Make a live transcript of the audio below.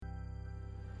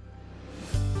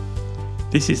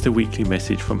This is the weekly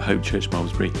message from Hope Church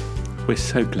Malmesbury. We're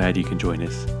so glad you can join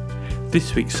us.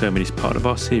 This week's sermon is part of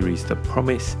our series, The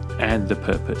Promise and the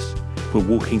Purpose. We're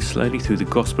walking slowly through the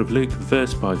Gospel of Luke,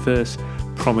 verse by verse,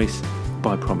 promise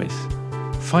by promise.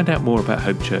 Find out more about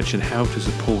Hope Church and how to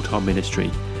support our ministry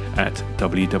at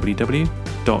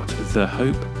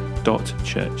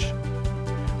www.thehope.church.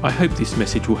 I hope this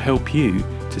message will help you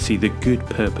to see the good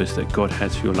purpose that God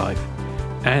has for your life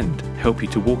and help you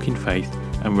to walk in faith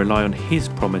and rely on His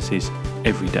promises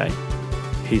every day.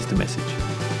 Here's the message.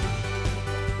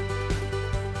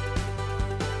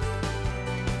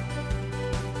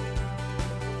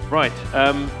 Right,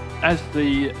 as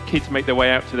the kids make their way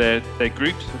out to their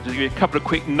groups, I'll just give you a couple of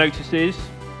quick notices.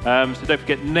 So don't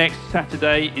forget, next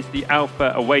Saturday is the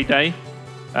Alpha Away Day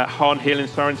at Harn Hill in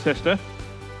Cirencester.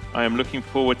 I am looking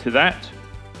forward to that.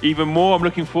 Even more, I'm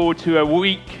looking forward to a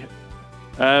week,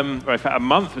 in fact a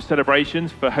month of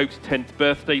celebrations for Hope's 10th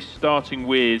birthday, starting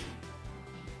with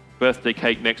birthday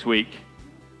cake next week.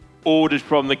 Ordered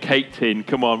from the cake tin.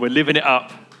 Come on, we're living it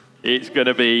up. It's going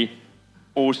to be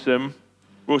awesome.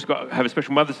 We've also got to have a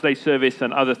special Mother's Day service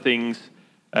and other things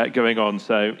going on.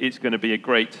 So it's going to be a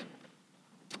great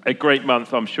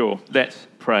month, I'm sure. Let's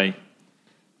pray.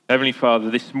 Heavenly Father,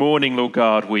 this morning, Lord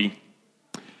God, we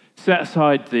set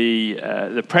aside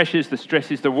the pressures, the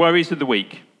stresses, the worries of the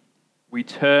week. We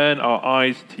turn our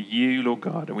eyes to you, Lord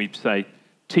God, and we say,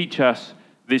 teach us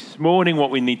this morning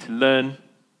what we need to learn.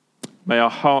 May our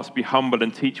hearts be humble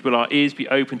and teachable, our ears be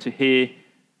open to hear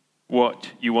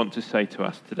what you want to say to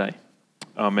us today.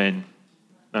 Amen.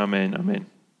 Amen. Amen.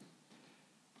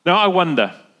 Now I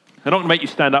wonder, I'm not going to make you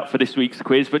stand up for this week's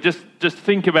quiz, but just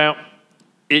think about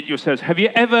it yourselves. Have you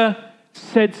ever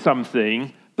said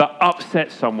something that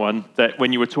upset someone that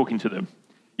when you were talking to them?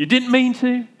 You didn't mean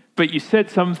to, but you said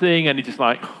something and you're just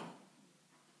like,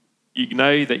 you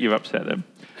know that you've upset them.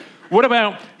 What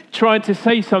about trying to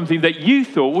say something that you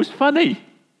thought was funny?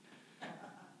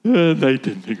 They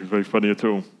didn't think it was very funny at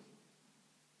all.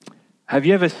 Have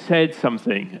you ever said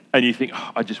something and you think,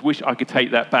 I just wish I could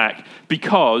take that back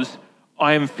because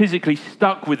I am physically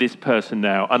stuck with this person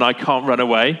now and I can't run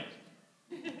away?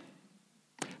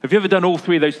 Have you ever done all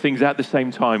three of those things at the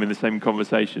same time in the same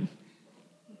conversation?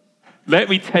 Let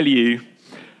me tell you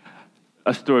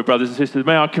a story, brothers and sisters.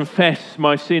 May I confess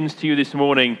my sins to you this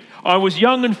morning. I was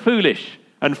young and foolish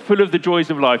and full of the joys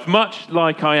of life, much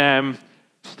like I am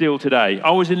still today.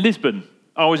 I was in Lisbon.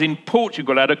 I was in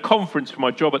Portugal at a conference for my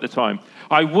job at the time.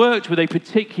 I worked with a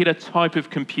particular type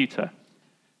of computer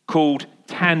called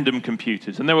tandem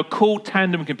computers. And they were called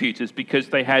tandem computers because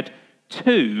they had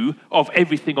two of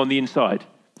everything on the inside.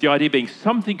 The idea being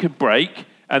something could break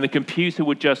and the computer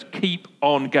would just keep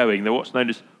on going. They're what's known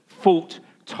as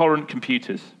fault-tolerant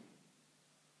computers.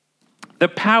 The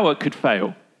power could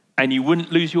fail and you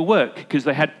wouldn't lose your work because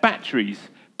they had batteries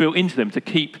built into them to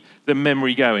keep the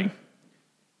memory going.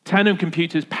 Tandem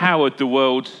computers powered the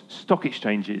world's stock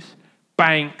exchanges,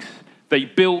 banks, they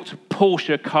built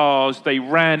Porsche cars, they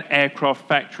ran aircraft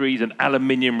factories and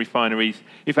aluminium refineries.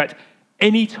 In fact,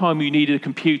 any time you needed a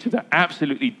computer that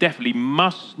absolutely, definitely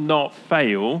must not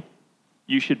fail,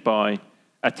 you should buy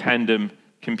a tandem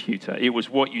computer. It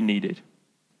was what you needed.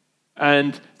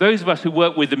 And those of us who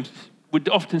work with them would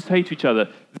often say to each other,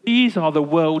 these are the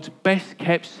world's best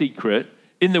kept secret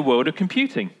in the world of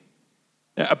computing.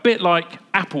 A bit like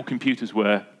Apple computers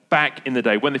were back in the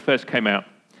day when they first came out.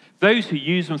 Those who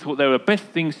used them thought they were the best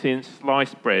thing since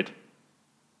sliced bread.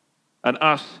 And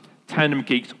us Tandem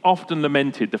geeks often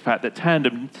lamented the fact that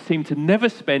Tandem seemed to never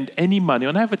spend any money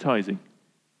on advertising.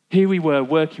 Here we were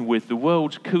working with the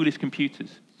world's coolest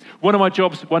computers. One of my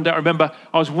jobs, one day I remember,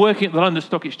 I was working at the London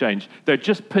Stock Exchange. They had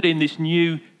just put in this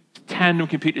new Tandem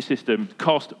computer system,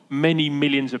 cost many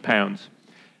millions of pounds.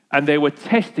 And they were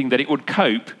testing that it would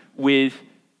cope with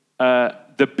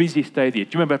the busiest day of the year.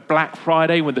 Do you remember Black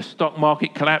Friday when the stock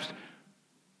market collapsed?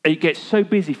 It gets so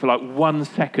busy for like 1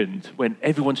 second when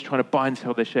everyone's trying to buy and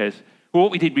sell their shares. Well,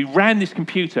 what we did, we ran this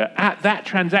computer at that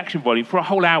transaction volume for a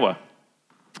whole hour.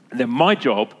 And then my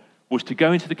job was to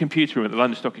go into the computer room at the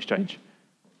London Stock Exchange,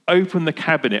 open the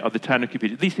cabinet of the Tandem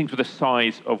computer. These things were the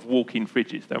size of walk-in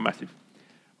fridges. They were massive.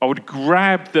 I would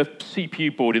grab the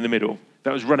CPU board in the middle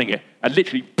that was running it and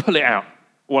literally pull it out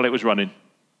while it was running.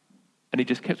 And it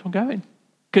just kept on going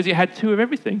because it had two of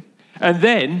everything. And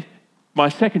then my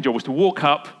second job was to walk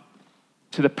up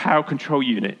to the power control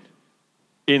unit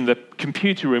in the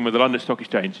computer room of the London Stock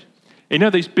Exchange. You know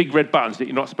those big red buttons that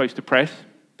you're not supposed to press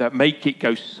that make it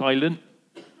go silent?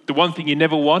 The one thing you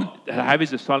never want to have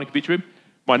is a silent computer room.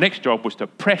 My next job was to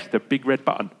press the big red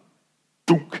button.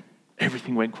 Dunk.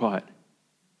 Everything went quiet.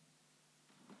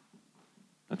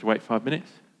 I had to wait 5 minutes.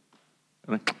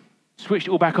 And I switched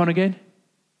it all back on again.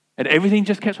 And everything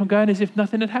just kept on going as if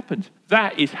nothing had happened.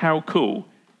 That is how cool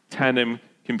Tandem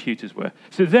computers were.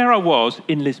 So there I was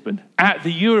in Lisbon at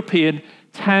the European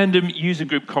Tandem User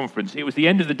Group Conference. It was the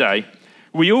end of the day.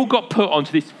 We all got put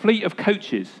onto this fleet of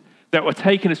coaches that were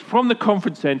taking us from the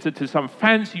conference centre to some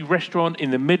fancy restaurant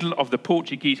in the middle of the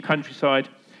Portuguese countryside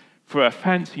for a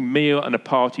fancy meal and a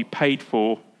party paid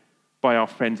for by our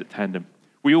friends at Tandem.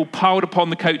 We all piled upon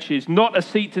the coaches, not a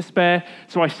seat to spare,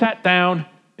 so I sat down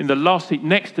in the last seat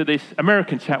next to this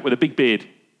American chap with a big beard.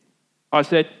 I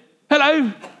said,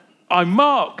 "Hello, I'm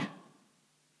Mark."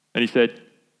 And he said,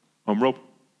 "I'm Rob."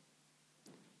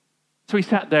 So we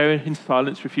sat there in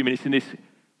silence for a few minutes in this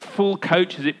full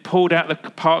coach as it pulled out the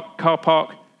car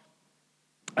park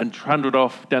and trundled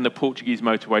off down the Portuguese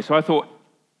motorway. So I thought,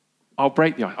 I'll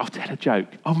break the ice. I'll tell a joke.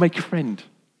 I'll make a friend.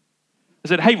 I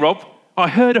said, "Hey, Rob, I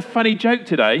heard a funny joke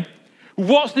today.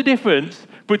 What's the difference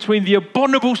between the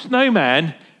abominable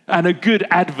snowman and a good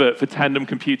advert for Tandem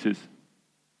computers?"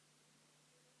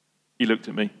 He looked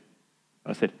at me.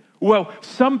 I said, "Well,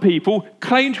 some people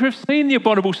claim to have seen the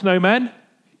abominable snowman.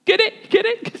 Get it? Get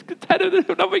it? Tandem,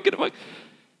 not very good at work."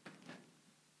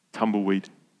 Tumbleweed.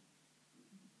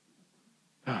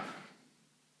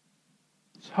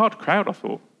 It's a hard crowd, I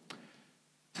thought.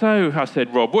 So I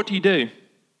said, "Rob, what do you do?"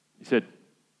 He said,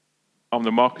 "I'm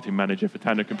the marketing manager for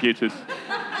Tandem Computers."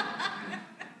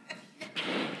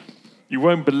 You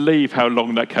won't believe how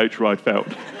long that coach ride felt.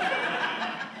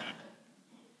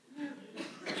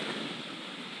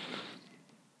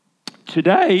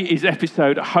 Today is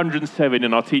episode 107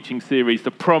 in our teaching series,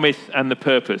 The Promise and the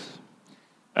Purpose.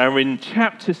 And we're in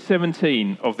chapter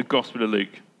 17 of the Gospel of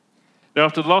Luke. Now,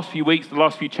 after the last few weeks, the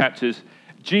last few chapters,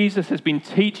 Jesus has been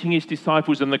teaching his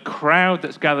disciples and the crowd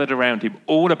that's gathered around him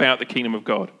all about the kingdom of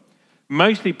God,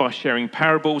 mostly by sharing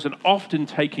parables and often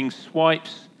taking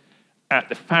swipes at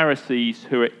the Pharisees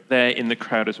who are there in the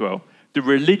crowd as well, the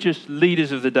religious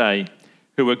leaders of the day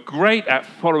who were great at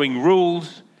following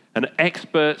rules and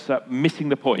experts at missing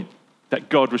the point that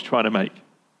God was trying to make.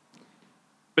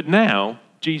 But now,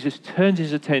 Jesus turns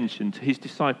his attention to his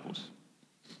disciples.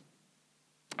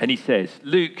 And he says,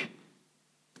 Luke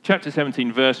chapter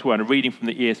 17, verse 1, reading from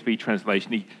the ESV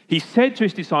translation, he said to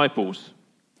his disciples,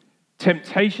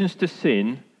 "Temptations to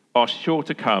sin are sure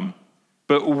to come,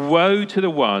 but woe to the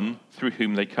one through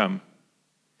whom they come.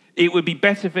 It would be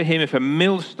better for him if a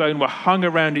millstone were hung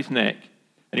around his neck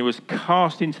and he was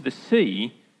cast into the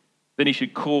sea than he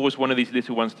should cause one of these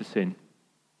little ones to sin.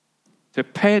 So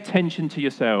pay attention to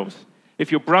yourselves. If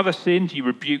your brother sins, you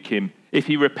rebuke him. If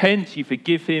he repents, you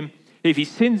forgive him. If he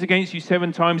sins against you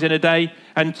 7 times in a day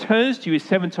and turns to you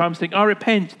 7 times saying, 'I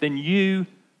repent,' then you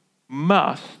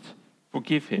must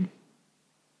forgive him."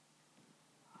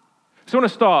 So I want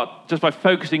to start just by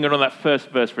focusing on that first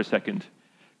verse for a second,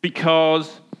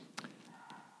 because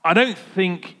I don't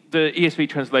think the ESV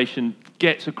translation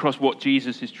gets across what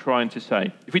Jesus is trying to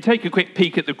say. If we take a quick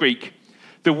peek at the Greek,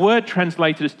 the word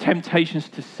translated as temptations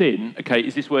to sin,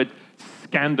 is this word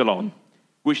scandalon,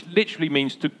 which literally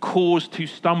means to cause to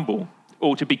stumble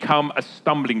or to become a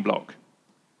stumbling block.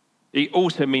 It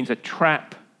also means a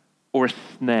trap or a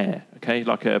snare,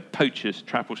 like a poacher's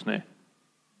trap or snare.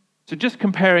 So just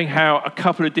comparing how a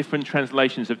couple of different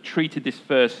translations have treated this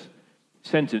first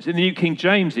sentence. In the New King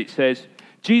James, it says,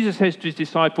 Jesus says to his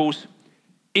disciples,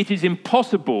 "It is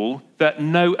impossible that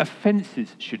no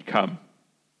offences should come,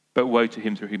 but woe to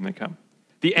him through whom they come."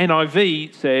 The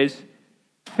NIV says,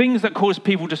 "Things that cause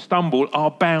people to stumble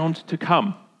are bound to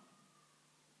come."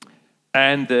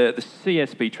 And the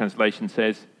CSB translation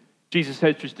says, Jesus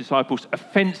says to his disciples,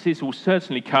 "Offences will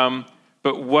certainly come,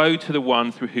 but woe to the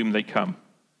one through whom they come."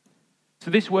 So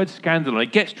this word scandalon,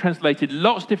 it gets translated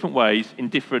lots of different ways in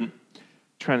different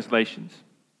translations.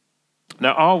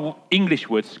 Now, our English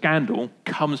word scandal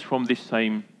comes from this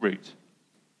same root.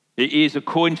 It is,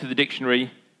 according to the dictionary,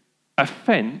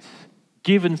 offence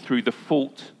given through the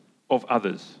fault of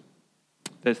others.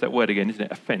 There's that word again, isn't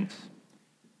it? Offence.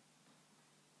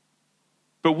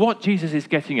 But what Jesus is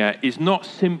getting at is not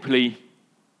simply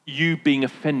you being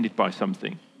offended by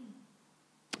something.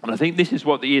 And I think this is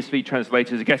what the ESV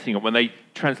translators are getting at when they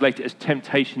translate it as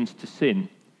temptations to sin.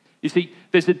 You see,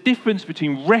 there's a difference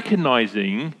between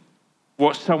recognizing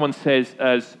what someone says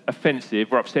as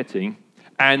offensive or upsetting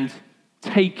and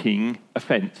taking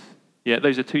offense. Yeah,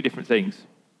 those are two different things.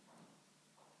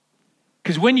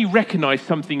 Because when you recognize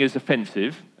something as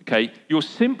offensive, you're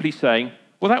simply saying,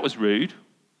 "Well, that was rude.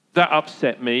 That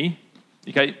upset me.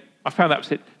 I found that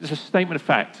upset." It's a statement of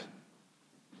fact.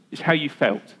 It's how you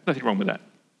felt. Nothing wrong with that.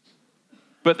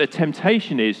 But the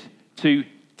temptation is to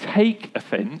take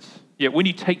offense. Yeah, when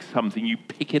you take something, you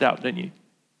pick it up, don't you?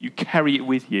 You carry it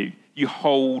with you. You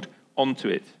hold onto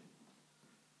it.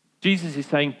 Jesus is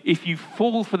saying, if you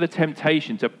fall for the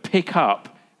temptation to pick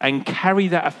up and carry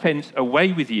that offense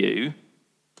away with you,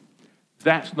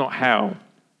 that's not how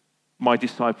my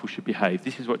disciples should behave.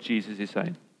 This is what Jesus is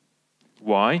saying.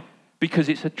 Why? Because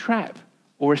it's a trap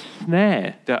or a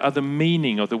snare, the other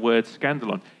meaning of the word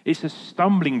scandalon. It's a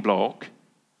stumbling block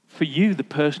for you, the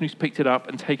person who's picked it up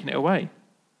and taken it away.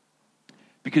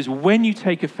 Because when you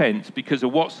take offense because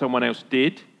of what someone else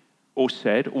did or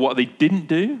said, or what they didn't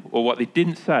do, or what they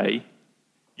didn't say,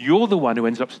 you're the one who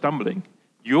ends up stumbling.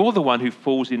 You're the one who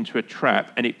falls into a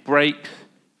trap, and it breaks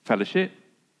fellowship.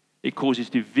 It causes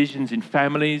divisions in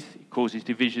families. It causes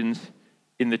divisions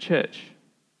in the church.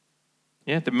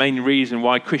 Yeah, the main reason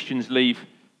why Christians leave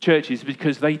churches is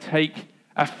because they take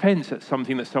offense at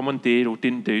something that someone did or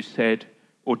didn't do, said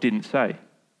or didn't say.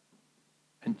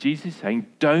 And Jesus is saying,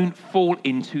 don't fall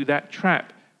into that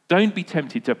trap. Don't be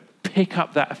tempted to pick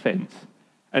up that offense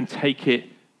and take it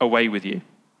away with you.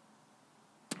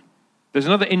 There's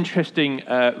another interesting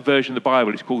version of the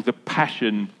Bible. It's called the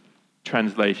Passion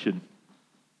Translation.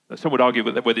 Some would argue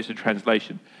whether it's a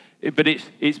translation. But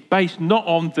it's based not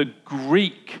on the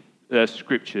Greek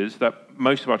scriptures that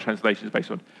most of our translations are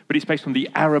based on, but it's based on the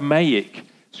Aramaic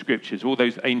scriptures, all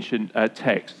those ancient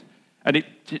texts. And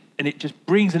it just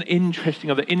brings an interesting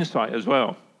other insight as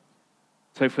well.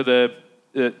 So for the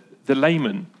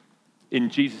layman in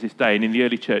Jesus' day and in the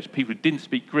early church, people who didn't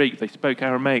speak Greek, they spoke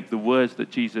Aramaic, the words that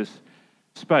Jesus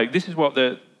spoke. This is what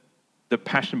the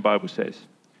Passion Bible says.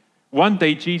 One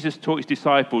day Jesus taught his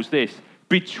disciples this: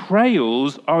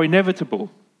 betrayals are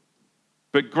inevitable,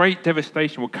 but great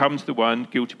devastation will come to the one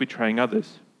guilty of betraying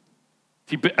others.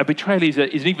 See, a betrayal is an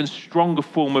even stronger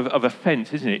form of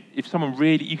offense, isn't it? If someone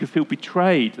really, you can feel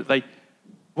betrayed,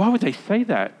 why would they say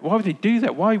that? Why would they do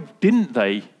that? Why didn't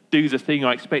they do the thing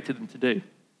I expected them to do?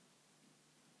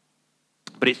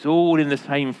 But it's all in the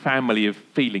same family of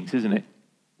feelings, isn't it?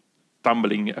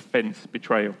 Stumbling, offense,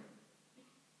 betrayal.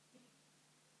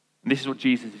 And this is what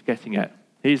Jesus is getting at.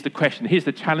 Here's the question, here's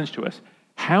the challenge to us.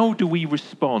 How do we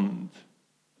respond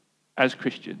as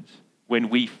Christians when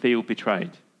we feel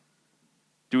betrayed?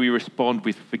 Do we respond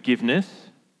with forgiveness,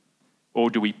 or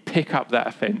do we pick up that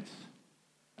offense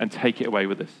and take it away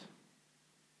with us?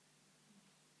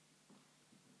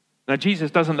 Now, Jesus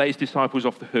doesn't let his disciples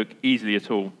off the hook easily at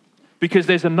all, because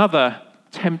there's another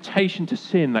temptation to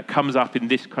sin that comes up in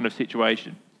this kind of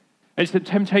situation. It's the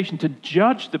temptation to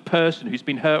judge the person who's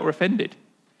been hurt or offended,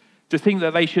 to think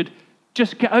that they should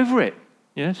just get over it,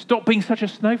 stop being such a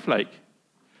snowflake.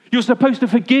 You're supposed to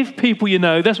forgive people,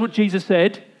 that's what Jesus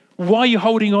said. Why are you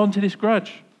holding on to this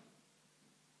grudge?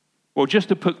 Well, just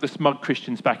to put the smug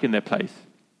Christians back in their place,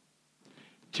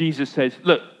 Jesus says,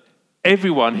 look,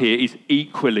 everyone here is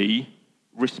equally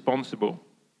responsible.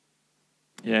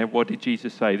 Yeah, what did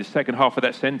Jesus say? The second half of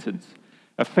that sentence.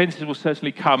 Offenses will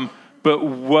certainly come, but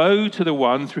woe to the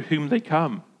one through whom they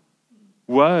come.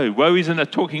 Woe. Woe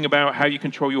isn't talking about how you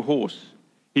control your horse.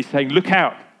 He's saying, look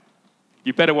out.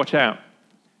 You better watch out.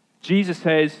 Jesus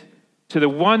says, to the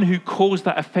one who caused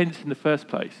that offense in the first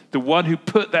place, the one who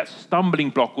put that stumbling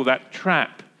block or that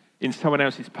trap in someone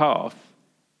else's path,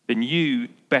 then you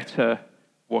better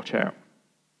watch out.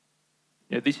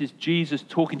 Yeah, this is Jesus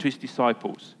talking to his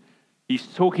disciples. He's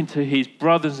talking to his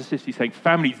brothers and sisters, saying,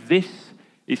 family, this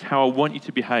is how I want you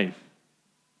to behave.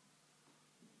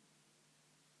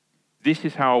 This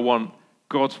is how I want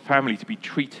God's family to be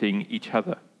treating each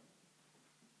other.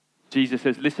 Jesus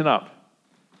says, listen up.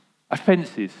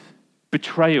 Offenses,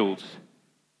 betrayals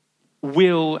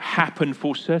will happen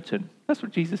for certain. That's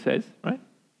what Jesus says, right?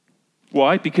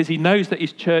 Why? Because he knows that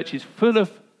his church is full of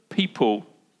people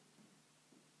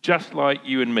just like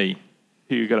you and me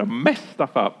who are going to mess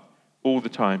stuff up all the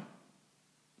time.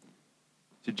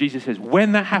 So Jesus says,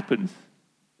 when that happens,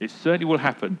 it certainly will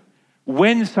happen.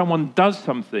 When someone does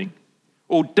something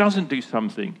or doesn't do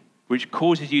something which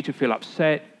causes you to feel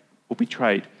upset or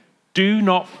betrayed, do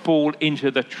not fall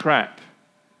into the trap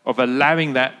of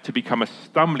allowing that to become a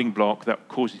stumbling block that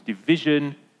causes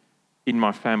division in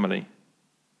my family.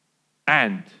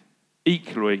 And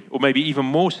equally, or maybe even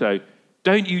more so,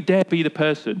 don't you dare be the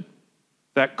person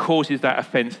that causes that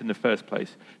offense in the first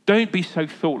place. Don't be so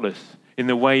thoughtless in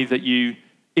the way that you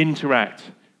interact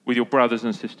with your brothers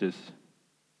and sisters.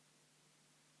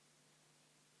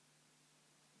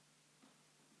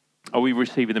 Are we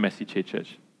receiving the message here,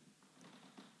 church?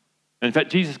 And in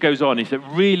fact, Jesus goes on, he's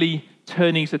really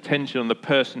turning his attention on the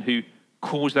person who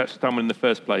caused that stumble in the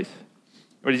first place.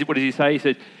 What does he say? He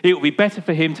says, it would be better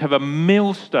for him to have a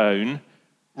millstone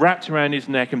wrapped around his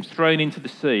neck and thrown into the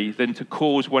sea than to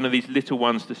cause one of these little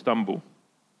ones to stumble.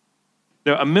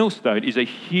 Now, a millstone is a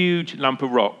huge lump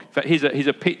of rock. In fact, here's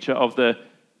a picture of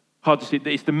hard to see,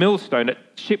 it's the millstone at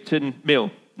Shipton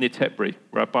Mill near Tetbury,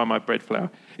 where I buy my bread flour.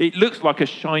 It looks like a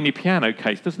shiny piano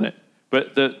case, doesn't it?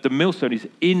 But the millstone is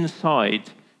inside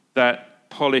that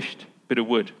polished bit of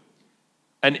wood.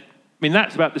 And I mean,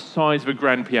 that's about the size of a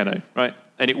grand piano, right?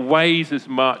 And it weighs as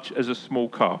much as a small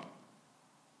car.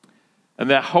 And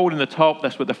that hole in the top,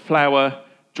 that's where the flour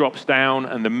drops down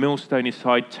and the millstone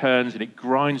inside turns and it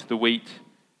grinds the wheat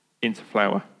into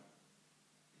flour.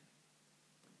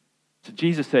 So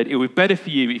Jesus said, it would be better for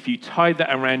you if you tied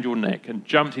that around your neck and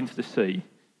jumped into the sea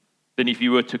than if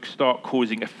you were to start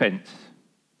causing offense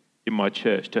in my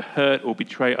church, to hurt or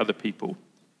betray other people,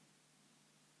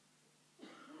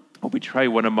 or betray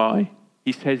one of my,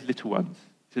 he says, little ones.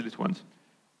 He says little ones.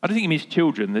 I don't think he means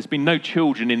children. There's been no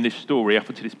children in this story up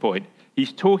until this point.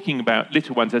 He's talking about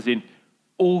little ones as in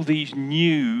all these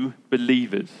new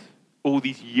believers, all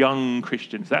these young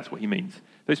Christians. That's what he means.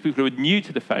 Those people who are new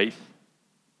to the faith,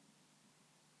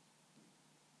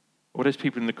 or those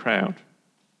people in the crowd.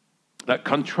 That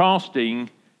contrasting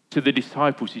to the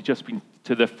disciples,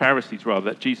 to the Pharisees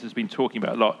rather, that Jesus has been talking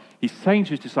about a lot. He's saying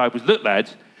to his disciples, look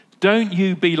lads, don't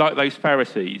you be like those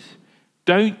Pharisees.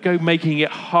 Don't go making it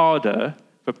harder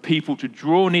for people to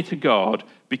draw near to God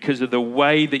because of the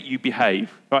way that you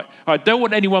behave. Right? I don't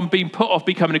want anyone being put off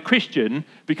becoming a Christian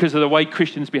because of the way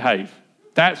Christians behave.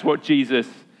 That's what Jesus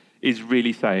is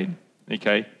really saying,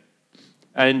 okay?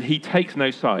 And he takes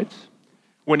no sides.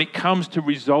 When it comes to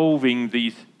resolving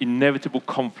these inevitable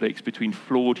conflicts between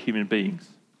flawed human beings,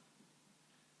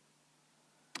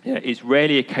 it's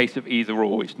rarely a case of either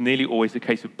or. It's nearly always a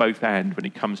case of both and when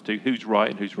it comes to who's right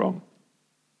and who's wrong.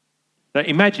 Now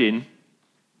imagine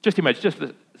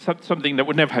something that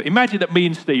would never happen. Imagine that me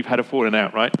and Steve had a falling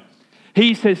out, right?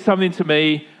 He says something to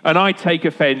me and I take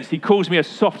offense. He calls me a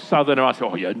soft southerner. I say,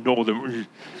 oh yeah, northern.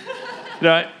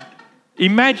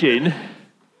 Imagine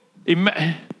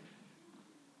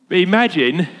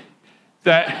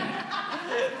that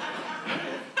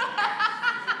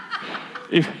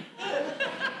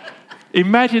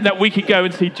imagine that we could go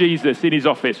and see Jesus in his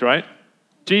office, right?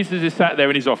 Jesus is sat there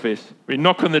in his office. We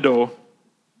knock on the door.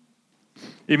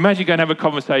 Imagine going to have a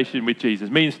conversation with Jesus.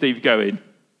 Me and Steve go in. And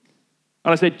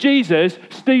I said, Jesus,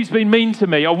 Steve's been mean to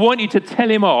me. I want you to tell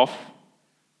him off.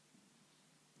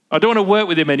 I don't want to work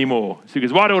with him anymore. So he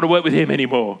goes, why do I want to work with him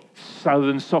anymore?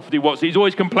 Southern softy what's he's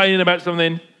always complaining about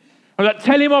something. I'm like,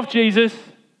 tell him off, Jesus.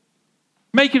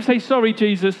 Make him say sorry,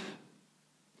 Jesus.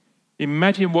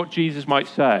 Imagine what Jesus might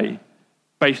say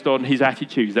based on his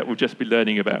attitudes that we'll just be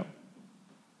learning about.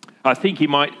 I think he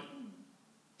might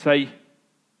say,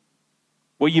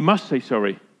 well, you must say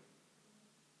sorry. And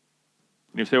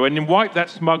he'll say, well, then wipe that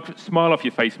smile off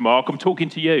your face, Mark. I'm talking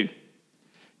to you.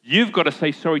 You've got to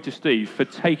say sorry to Steve for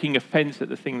taking offense at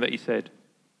the thing that he said,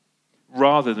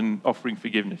 rather than offering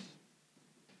forgiveness.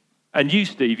 And you,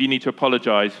 Steve, you need to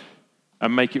apologize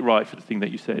and make it right for the thing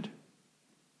that you said.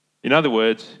 In other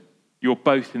words, you're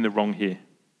both in the wrong here.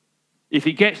 If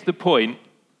it gets to the point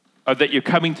of that you're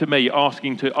coming to me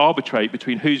asking to arbitrate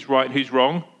between who's right and who's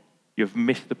wrong, you've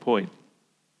missed the point.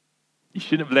 You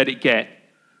shouldn't have let it get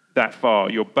that far.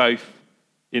 You're both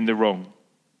in the wrong.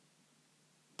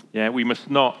 Yeah, we must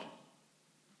not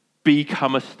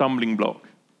become a stumbling block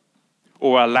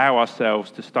or allow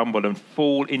ourselves to stumble and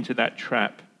fall into that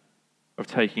trap of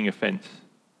taking offense.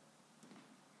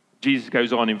 Jesus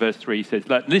goes on in verse 3, he says,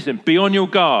 listen, be on your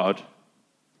guard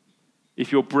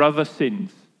if your brother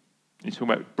sins. He's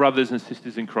talking about brothers and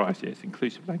sisters in Christ. Yeah, it's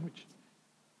inclusive language.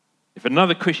 If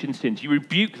another Christian sins, you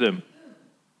rebuke them.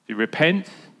 If he repents,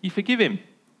 you forgive him.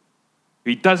 If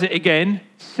he does it again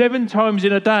 7 times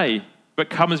in a day, but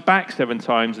comes back 7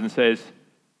 times and says,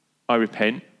 I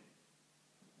repent,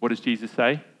 what does Jesus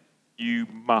say? You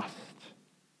must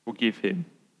forgive him.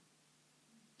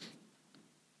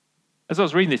 As I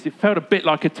was reading this, it felt a bit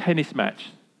like a tennis match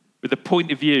with a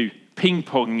point of view,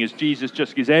 ping-ponging as Jesus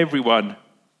just gives everyone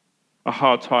a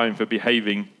hard time for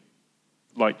behaving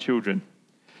like children.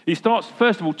 He starts,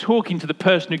 first of all, talking to the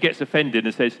person who gets offended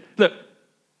and says, look,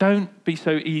 don't be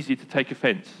so easy to take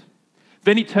offense.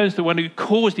 Then he turns to the one who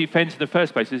caused the offense in the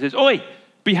first place and says, oi,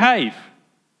 behave.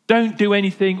 Don't do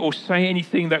anything or say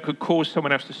anything that could cause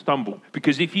someone else to stumble.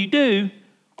 Because if you do,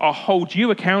 I'll hold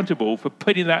you accountable for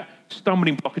putting that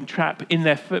stumbling block and trap in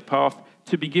their footpath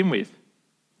to begin with.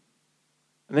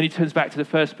 And then he turns back to the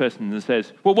first person and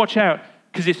says, well, watch out,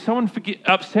 because if someone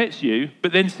upsets you,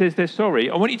 but then says they're sorry,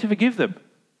 I want you to forgive them.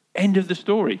 End of the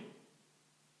story.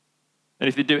 And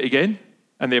if they do it again,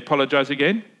 and they apologize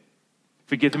again,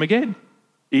 forgive them again.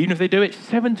 Even if they do it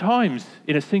 7 times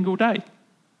in a single day.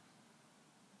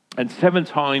 And 7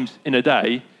 times in a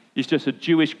day is just a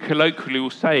Jewish colloquial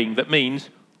saying that means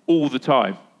all the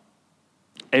time,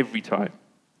 every time.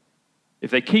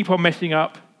 If they keep on messing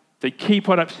up, they keep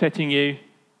on upsetting you,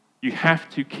 you have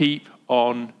to keep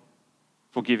on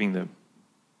forgiving them.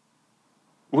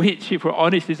 Which, if we're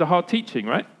honest, is a hard teaching,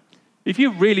 right? If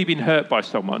you've really been hurt by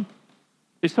someone,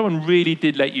 if someone really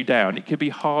did let you down, it could be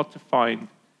hard to find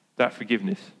that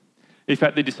forgiveness. In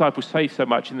fact, the disciples say so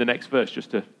much in the next verse,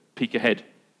 just to peek ahead.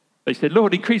 They said,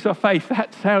 Lord, increase our faith.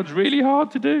 That sounds really hard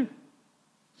to do.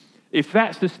 If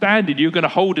that's the standard you're going to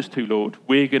hold us to, Lord,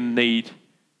 we're going to need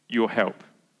your help.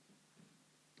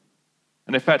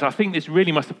 And in fact, I think this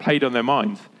really must have played on their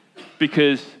minds,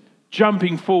 because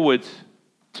jumping forwards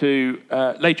to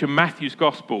later in Matthew's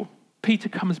gospel, Peter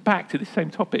comes back to this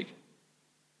same topic.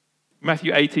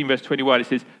 Matthew 18, verse 21, it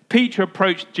says, Peter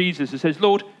approached Jesus and says,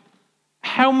 Lord,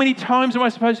 how many times am I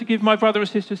supposed to give my brother or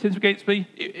sister sins against me?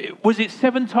 Was it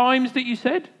 7 times that you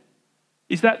said?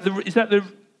 Is that the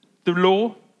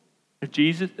law of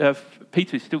Jesus?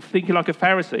 Peter is still thinking like a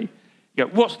Pharisee. You go,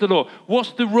 what's the law?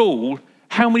 What's the rule?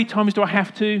 How many times do I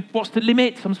have to? What's the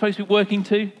limit I'm supposed to be working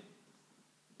to?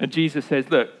 And Jesus says,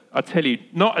 look, I tell you,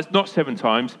 not 7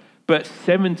 times, but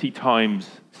 70 times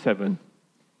 7.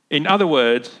 In other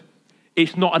words,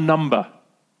 it's not a number.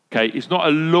 Okay, it's not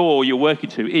a law you're working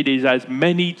to. It is as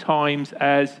many times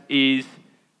as is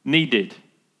needed.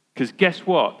 Because guess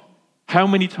what? How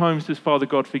many times does Father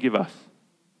God forgive us?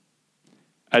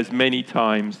 As many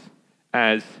times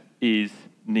as is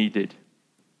needed.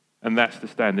 And that's the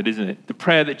standard, isn't it? The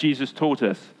prayer that Jesus taught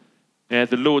us, the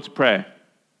Lord's Prayer.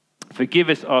 Forgive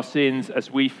us our sins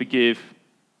as we forgive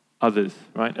others,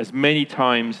 right? As many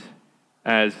times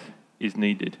as is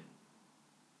needed.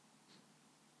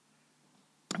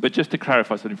 But just to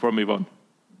clarify something before I move on.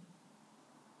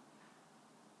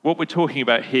 What we're talking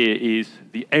about here is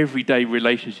the everyday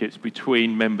relationships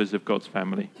between members of God's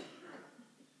family.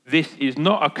 This is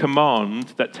not a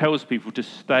command that tells people to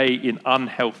stay in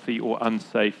unhealthy or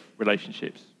unsafe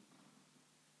relationships.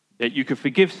 That you can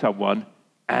forgive someone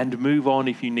and move on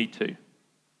if you need to,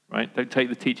 right? Don't take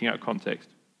the teaching out of context.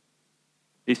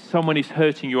 If someone is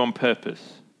hurting you on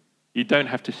purpose, you don't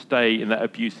have to stay in that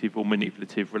abusive or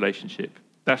manipulative relationship.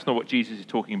 That's not what Jesus is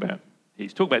talking about.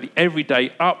 He's talking about the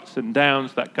everyday ups and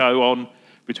downs that go on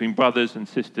between brothers and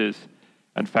sisters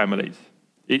and families.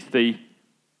 It's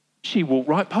she walked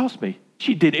right past me.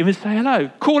 She didn't even say hello.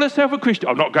 Call herself a Christian.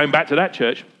 I'm not going back to that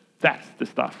church. That's the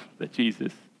stuff that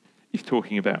Jesus is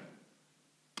talking about,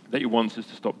 that he wants us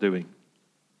to stop doing.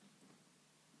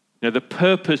 Now, the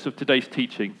purpose of today's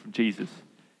teaching from Jesus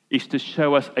is to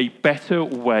show us a better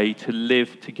way to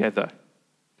live together.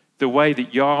 The way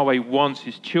that Yahweh wants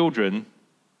his children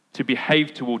to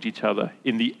behave toward each other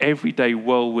in the everyday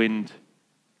whirlwind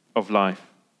of life.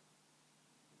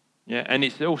 Yeah, and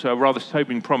it's also a rather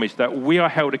sobering promise that we are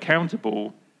held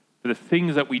accountable for the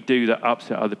things that we do that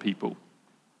upset other people.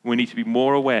 We need to be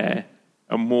more aware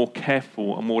and more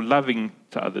careful and more loving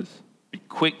to others. Be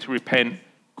quick to repent,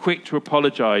 quick to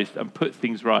apologize and put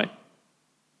things right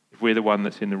if we're the one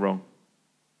that's in the wrong.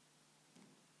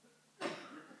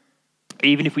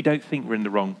 Even if we don't think we're in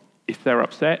the wrong, if they're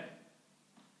upset,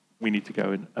 we need to go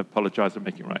and apologize and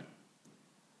make it right.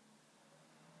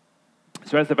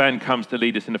 So as the band comes to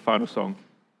lead us in the final song,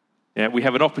 we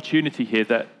have an opportunity here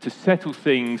to settle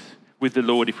things with the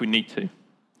Lord if we need to.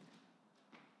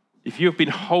 If you've been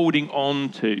holding on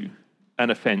to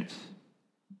an offense,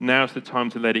 now's the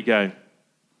time to let it go.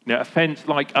 Now, offense,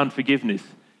 like unforgiveness,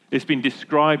 it's been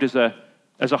described as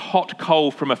a hot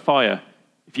coal from a fire.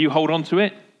 If you hold on to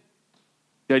it,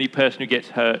 the only person who gets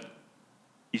hurt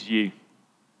is you.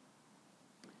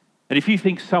 And if you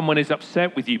think someone is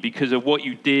upset with you because of what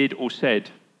you did or said,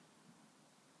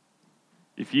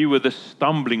 if you were the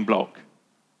stumbling block,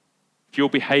 if your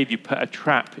behavior put a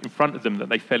trap in front of them that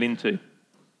they fell into,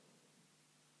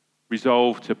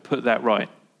 resolve to put that right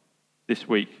this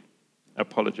week.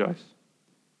 Apologize.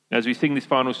 As we sing this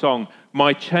final song,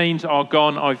 my chains are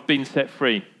gone, I've been set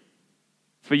free.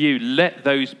 For you, let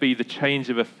those be the chains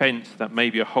of offense that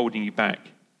maybe are holding you back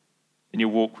in your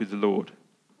walk with the Lord.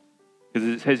 Because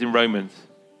as it says in Romans,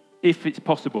 if it's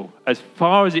possible, as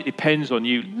far as it depends on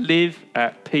you, live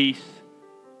at peace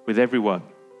with everyone.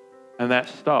 And that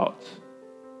starts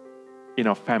in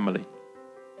our family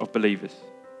of believers.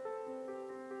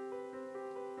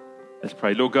 Let's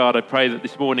pray. Lord God, I pray that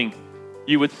this morning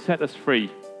you would set us free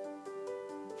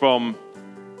from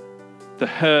the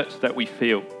hurts that we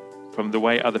feel from the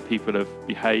way other people have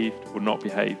behaved or not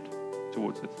behaved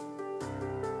towards us.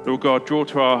 Lord God, draw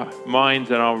to our minds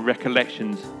and our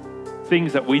recollections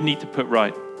things that we need to put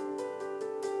right.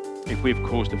 if we've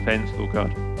caused offense, Lord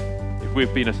God, if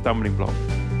we've been a stumbling block.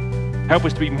 Help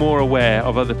us to be more aware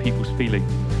of other people's feelings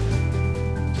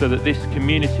so that this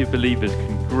community of believers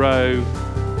can grow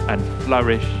and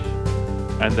flourish,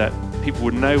 and that people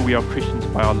would know we are Christians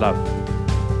by our love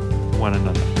for one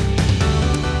another.